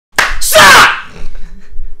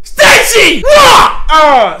Deji!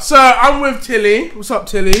 What? So I'm with Tilly. What's up,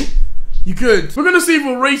 Tilly? You good? We're gonna see if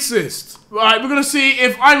we're racist. Right, we're gonna see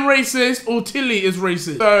if I'm racist or Tilly is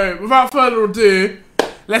racist. So without further ado,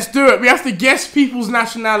 let's do it. We have to guess people's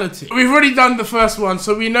nationality. We've already done the first one,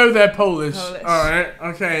 so we know they're Polish. Alright,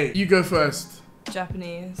 okay. You go first.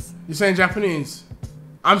 Japanese. You're saying Japanese?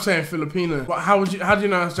 I'm saying Filipino. How do you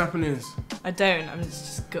know that's Japanese? I don't, I'm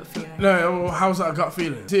just gut feeling. No, how's that a gut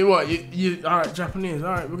feeling? See what, alright, Japanese.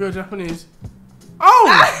 Alright, we'll go Japanese.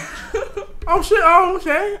 Oh! Oh shit, oh,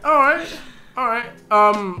 okay. Alright.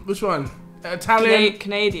 Which one? Italian?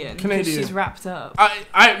 Canadian. She's wrapped up.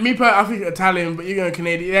 I think Italian, but you're going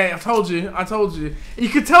Canadian. Yeah, I told you. You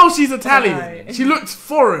could tell she's Italian. Right. She looks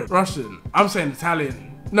foreign. Russian. I'm saying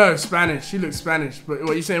Italian. No, Spanish. She looks Spanish. But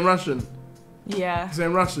what, you saying Russian? Yeah. You're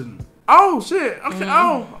saying Russian. Oh, shit. Okay.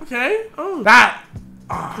 Oh, okay. Oh. That.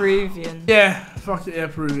 Oh. Peruvian. Yeah. Fuck it. Yeah,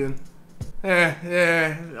 Peruvian.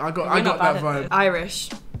 Yeah. I got that vibe. Irish.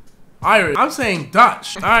 I'm saying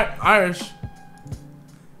Dutch. Alright, Irish.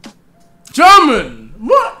 German!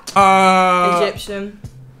 What? Egyptian.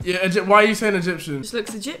 Yeah, why are you saying Egyptian? Just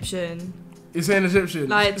looks Egyptian. You're saying Egyptian?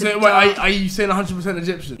 Like are you saying 100%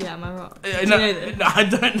 Egyptian? Yeah, am I right? Do you know this? No, I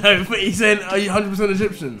don't know, but you're saying, are you 100%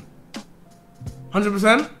 Egyptian?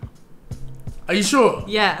 100%? Are you sure?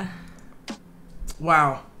 Yeah.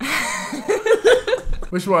 Wow.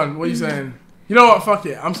 Which one? What are you saying? You know what? Fuck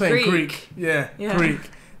it. I'm saying Greek. Yeah, Greek.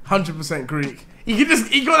 100% Greek. He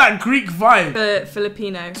got that Greek vibe.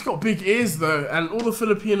 Filipino. He's got big ears though, and all the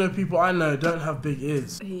Filipino people I know don't have big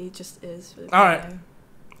ears. He just is Filipino. Alright.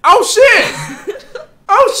 Oh shit!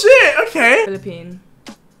 Oh shit, okay. Philippine.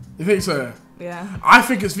 You think so? Yeah. I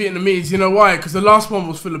think it's Vietnamese. You know why? Because the last one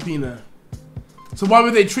was Filipino. So why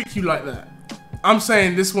would they trick you like that? I'm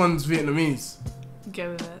saying this one's Vietnamese.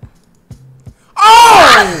 Go with it.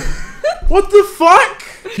 Oh! What the fuck?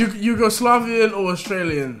 Yugoslavian or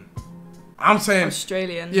Australian? I'm saying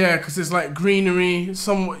Australian. Yeah, because it's like greenery,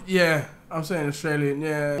 somewhat. Yeah, I'm saying Australian.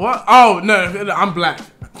 Yeah. What? Oh no, I'm black.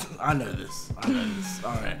 I know this.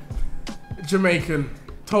 All right. Jamaican.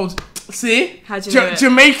 See? How'd you know it?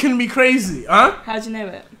 Jamaican be crazy, huh? How'd you know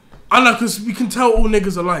it? I know, because we can tell all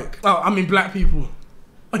niggas alike. Oh, I mean black people.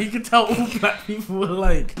 You can tell all black people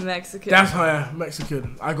alike. Mexican. That's how, yeah,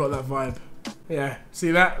 Mexican. I got that vibe. Yeah.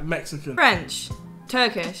 See that? Mexican. French.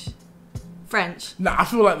 Turkish. French. Nah, I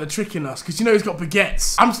feel like they're tricking us because you know he's got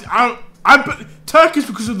baguettes. I'm Turkish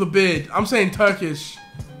because of the beard. I'm saying Turkish.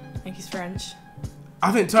 I think he's French.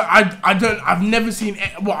 I think I've never seen.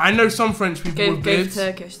 Well, I know some French people with beards.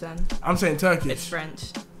 Go Turkish then. I'm saying Turkish. It's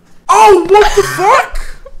French. Oh, what the fuck?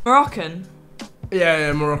 Moroccan.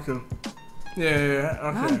 Yeah, Moroccan. Yeah.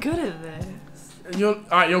 Okay. I'm good at this.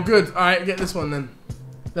 You're good. All right, get this one then.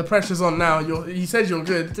 The pressure's on now. You said you're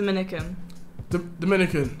good. Dominican.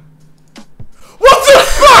 Dominican. What the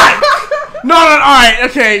fuck? No, alright,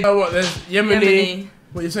 okay. What, there's Yemeni.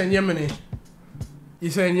 What, you're saying Yemeni?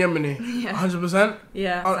 You're saying Yemeni? Yeah. 100%?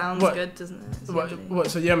 Yeah, sounds good, doesn't it? It's what,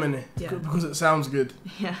 so Yemeni? Yeah. Because it sounds good?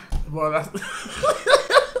 Yeah. Well, that's...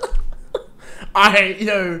 Alright,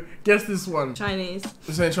 guess this one. Chinese.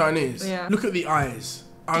 You're saying Chinese? Yeah. Look at the eyes.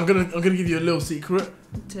 I'm gonna give you a little secret.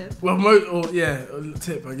 Tip. Well, a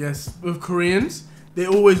tip, I guess. With Koreans, they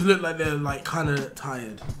always look like they're like kind of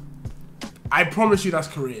tired. I promise you that's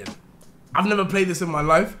Korean. I've never played this in my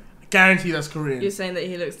life. I guarantee that's Korean. You're saying that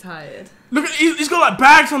he looks tired. Look, he's got like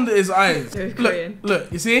bags under his eyes. So Korean.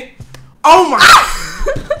 Look, you see? Oh my!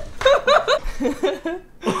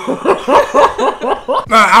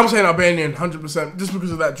 Nah, I'm saying Albanian, 100%, just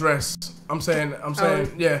because of that dress. I'm saying,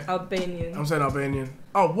 yeah. Albanian. I'm saying Albanian.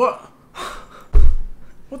 Oh, what?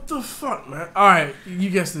 What the fuck, man? All right, you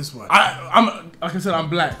guess this one. I'm like I said, I'm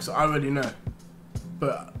black, so I already know.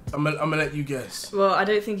 But I'm gonna let you guess. Well, I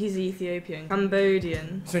don't think he's Ethiopian.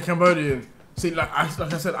 Cambodian. Say Cambodian. See, like I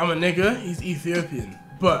said, I'm a nigger. He's Ethiopian,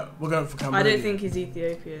 but we're going for Cambodian. I don't think he's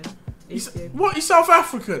Ethiopian. What? He's South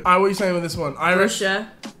African. Alright, what are you saying with this one? Irish?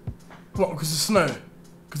 Russia. What? Because of snow?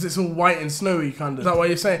 Because it's all white and snowy, kind of. Is that what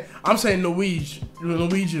you're saying? I'm saying Norwegian.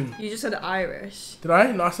 You just said Irish. Did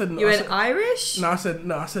I? No, I said. You went Irish? No, I said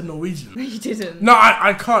Norwegian. No, you didn't. No,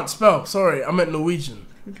 I can't spell. Sorry, I meant Norwegian.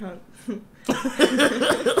 You can't.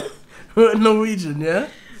 Norwegian, yeah.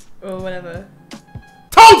 Or whatever.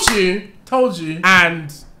 Told you.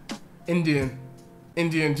 And Indian.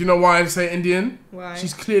 Do you know why I say Indian? Why?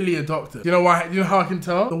 She's clearly a doctor. Do you know why? Do you know how I can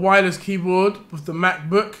tell? The wireless keyboard with the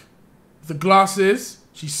MacBook, the glasses.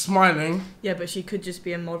 She's smiling. Yeah, but she could just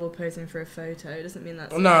be a model posing for a photo. It doesn't mean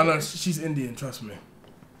that's... No, she's Indian, trust me.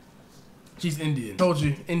 She's Indian. Told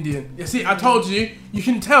you, Indian. You see, I told you, you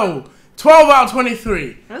can tell 12 out of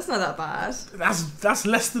 23. That's not that bad. That's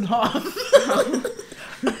less than half.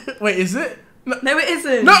 Wait, is it? No, it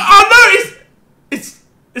isn't. No, oh no,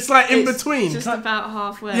 it's like in between. Just about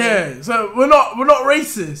halfway. Yeah, so we're not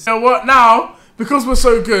racist. You know what? Now, because we're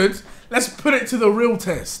so good, let's put it to the real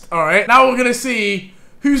test. All right. Now we're gonna see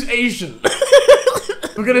who's Asian.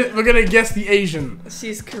 we're gonna guess the Asian.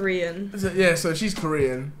 She's Korean. Yeah, so she's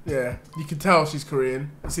Korean. Yeah, you can tell she's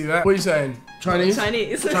Korean. See that? What are you saying? Chinese?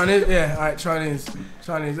 Chinese. Chinese? Yeah, alright, Chinese.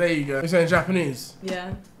 Chinese, there you go. You're saying Japanese?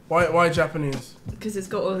 Yeah. Why Japanese? Because it's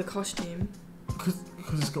got all the costume. Because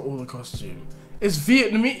it's got all the costume. It's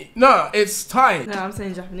Vietnamese. No, it's Thai. No, I'm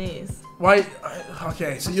saying Japanese. Why?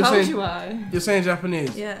 Okay, so you're Told saying... you why. You're saying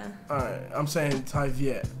Japanese? Yeah. Alright, I'm saying Thai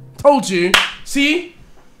Viet. Told you. See?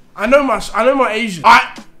 I know my Asian.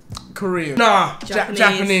 Korean. Nah.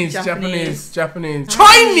 Japanese.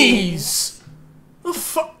 Chinese! The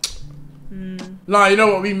fuck? Nah, you know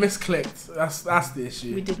what? We misclicked. That's the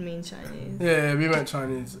issue. We did mean Chinese. Yeah, we meant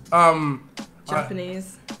Chinese.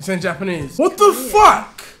 Japanese. You're saying Japanese? What the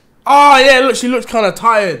fuck? Oh yeah, look, she looks kind of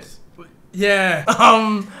tired. Yeah.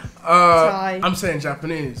 Thai. I'm saying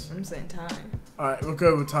Japanese. I'm saying Thai. All right, we'll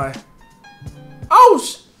go with Thai.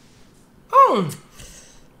 Oh.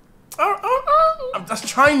 That's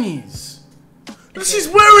Chinese. She's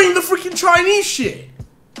wearing the freaking Chinese shit.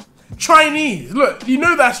 Chinese. Look, you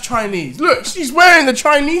know that's Chinese. Look, she's wearing the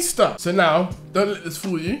Chinese stuff. So now, don't let this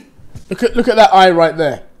fool you. Look at that eye right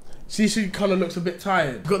there. See, she kind of looks a bit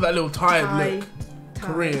tired. Got that little tired look.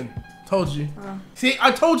 Korean. Told you. Oh. See,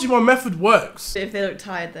 I told you my method works. If they look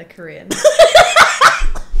tired, they're Korean.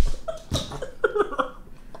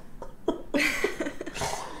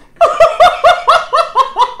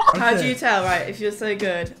 How do you tell, right, if you're so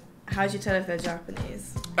good, how do you tell if they're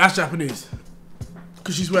Japanese? That's Japanese.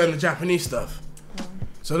 Because she's wearing the Japanese stuff. Oh.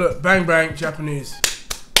 So look, bang bang, Japanese.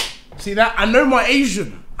 See that? I know my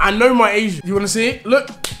Asian. You want to see it? Look.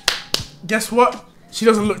 Guess what? She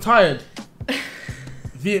doesn't look tired.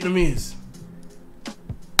 Vietnamese.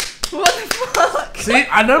 What the fuck? See,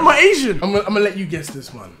 I know my Asian. I'm gonna let you guess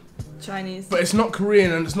this one. Chinese. But it's not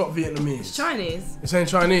Korean and it's not Vietnamese. It's Chinese. You're saying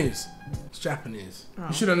Chinese? It's Japanese. Oh.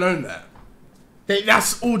 You should have known that.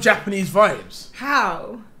 That's all Japanese vibes.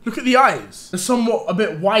 How? Look at the eyes. They're somewhat a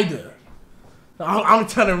bit wider. I'm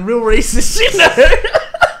telling real racist, you know.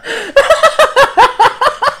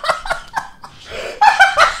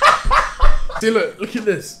 See, look at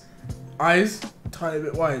this. Eyes, tiny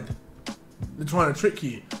bit wide. They're trying to trick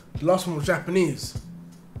you. The last one was Japanese.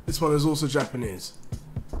 This one is also Japanese.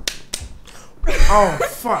 Oh,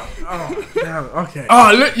 fuck. Oh, damn. Okay.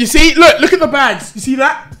 Oh, look, you see? Look at the bags. You see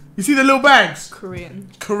that? You see the little bags? Korean.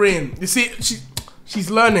 You see,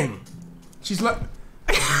 she's learning.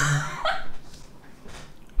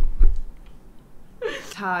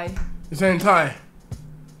 Thai. You're saying Thai?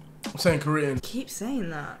 I'm saying Korean. Keep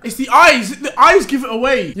saying that. It's the eyes. The eyes give it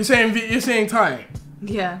away. You're saying Thai.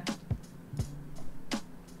 Yeah.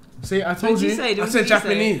 See, I told you. I said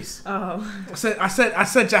Japanese. Oh. I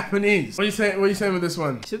said Japanese. What are you saying with this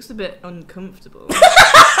one? She looks a bit uncomfortable.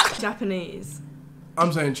 Japanese.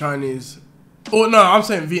 I'm saying Chinese. Oh no, I'm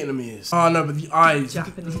saying Vietnamese. Oh no, but the eyes.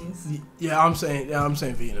 Japanese. I'm saying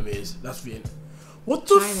Vietnamese. That's Vietnamese. What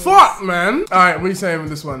the fuck, man? All right, what are you saying with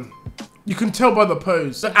this one? You can tell by the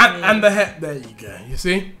pose and the head. There you go. You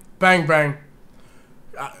see? Bang bang.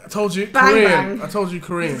 I told you Korean. Bang. I told you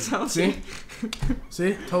Korean. See?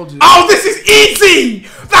 See? Told you. Oh, this is easy.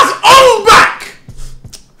 That's all back.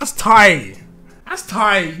 That's Thai.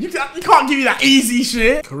 You can't give me that easy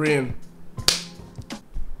shit. Korean.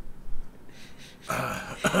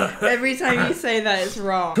 Every time you say that, it's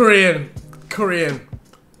wrong. Korean.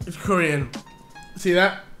 It's Korean. See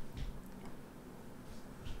that?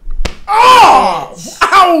 Oh!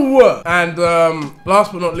 Ow! And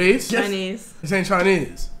last but not least, Chinese. You're saying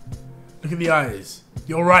Chinese. Look at the eyes.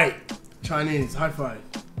 You're right. Chinese. High five.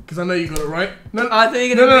 Because I know you got it right. No, I thought you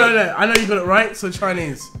were gonna no. I know you got it right. So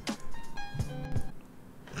Chinese.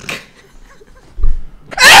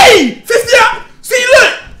 Hey! See,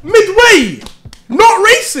 look! Midway! Not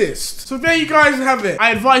racist! So there you guys have it.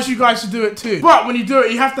 I advise you guys to do it too. But when you do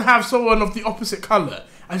it, you have to have someone of the opposite colour.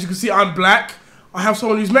 As you can see, I'm black. I have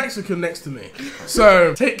someone who's Mexican next to me.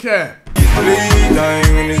 So, take care. Got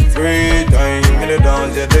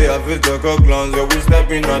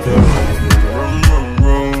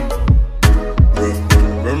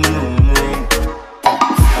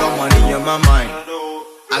money in my mind.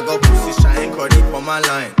 I got pussy shine, Cody on my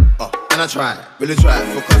line. And I try, really try,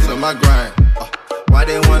 focus on my grind. Why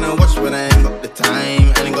they wanna watch when I ain't got the time?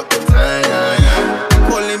 I ain't got the time.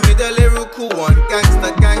 Calling me the lyrical one,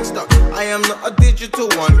 gangster. I am not a digital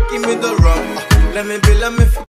to one, give me the rum. Let me be, let me